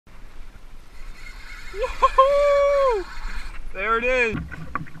Woohoo! There it is.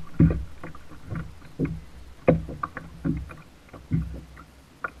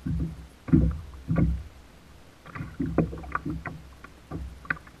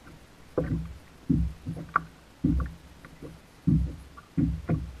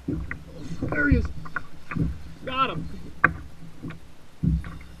 There he is. Got him.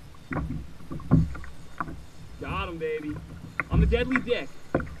 Got him, baby. On the deadly dick.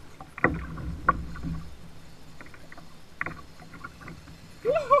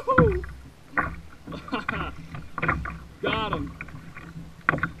 Woohoo! Got him.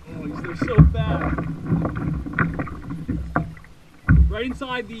 Oh, they're so fast. Right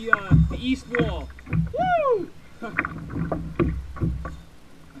inside the east wall. Woo! Woo!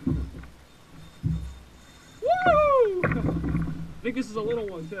 I think this is a little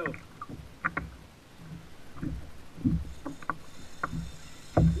one too.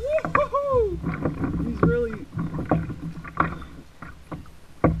 Woo-hoo-hoo! He's really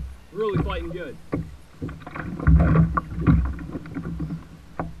fighting good.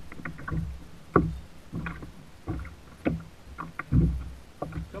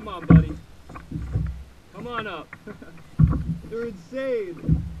 Come on, buddy. Come on up. They're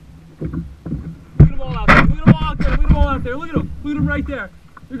insane. Look at them all out there. Look at them all out there. Look at them all out there. Look at them. Look at them right there.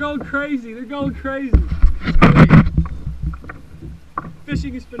 They're going crazy. They're going crazy.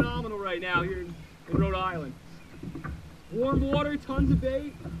 Fishing is phenomenal right now here in Rhode Island. Warm water, tons of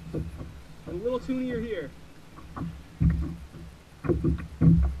bait, and a little tunier here.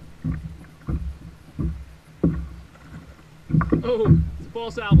 Oh, it's a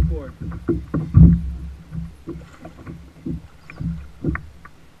false albacore.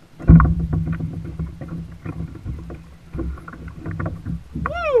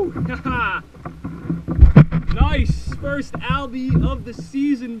 Woo! Nice! First albie of the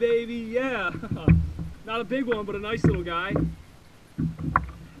season, baby. Yeah. Not a big one, but a nice little guy.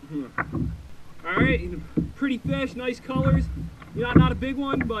 Alright, pretty fish, nice colors. Not a big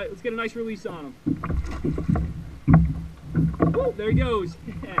one, but let's get a nice release on him. Woo, there he goes.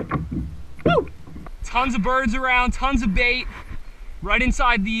 Woo! Tons of birds around, tons of bait. Right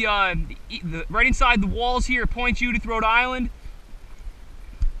inside right inside the walls here at Point Judith, Rhode Island.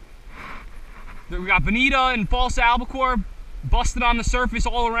 We got bonita and false albacore busted on the surface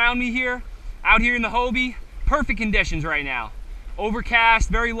all around me here. Out here in the Hobie. Perfect conditions right now. Overcast,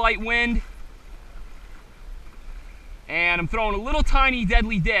 very light wind. And I'm throwing a little tiny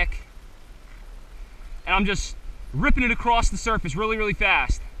deadly dick. And I'm just ripping it across the surface really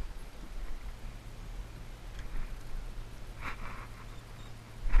fast.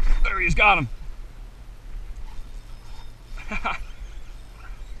 There he is, got him.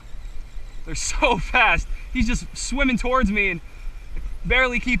 They're so fast. He's just swimming towards me and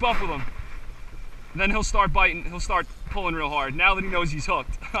barely keep up with him. And then he'll start biting, he'll start pulling real hard now that he knows he's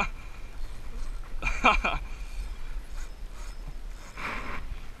hooked.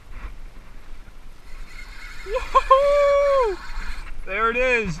 Woohoo! There it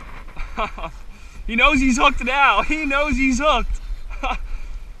is. He knows he's hooked now. He knows he's hooked.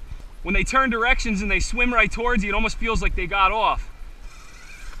 When they turn directions and they swim right towards you, it almost feels like they got off.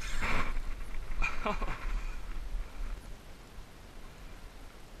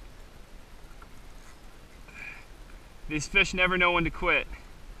 These fish never know when to quit.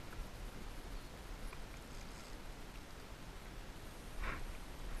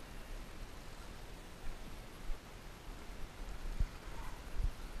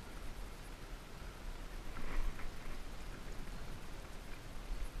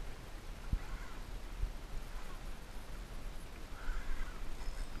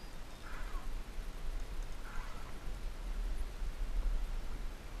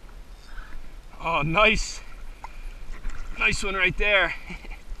 Oh, nice. Nice one right there.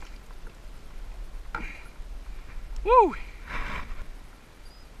 Woo!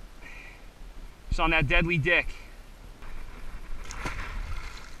 Just on that deadly dick.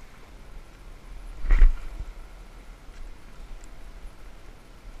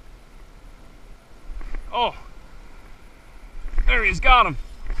 Oh! There he is, got him.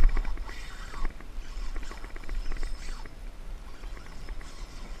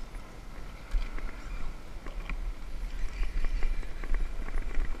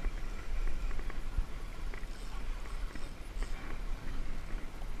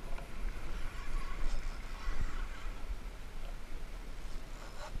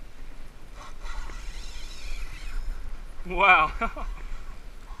 Wow.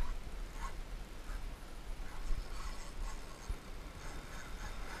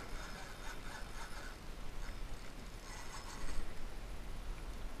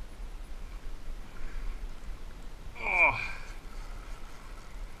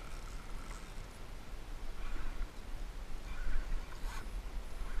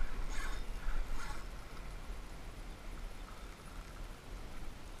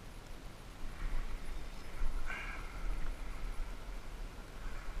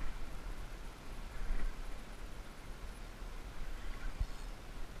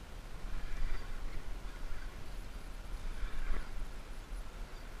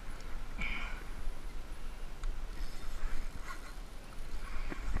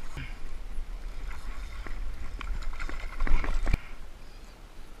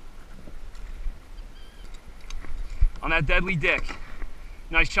 on that deadly dick.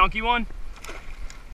 Nice chunky one.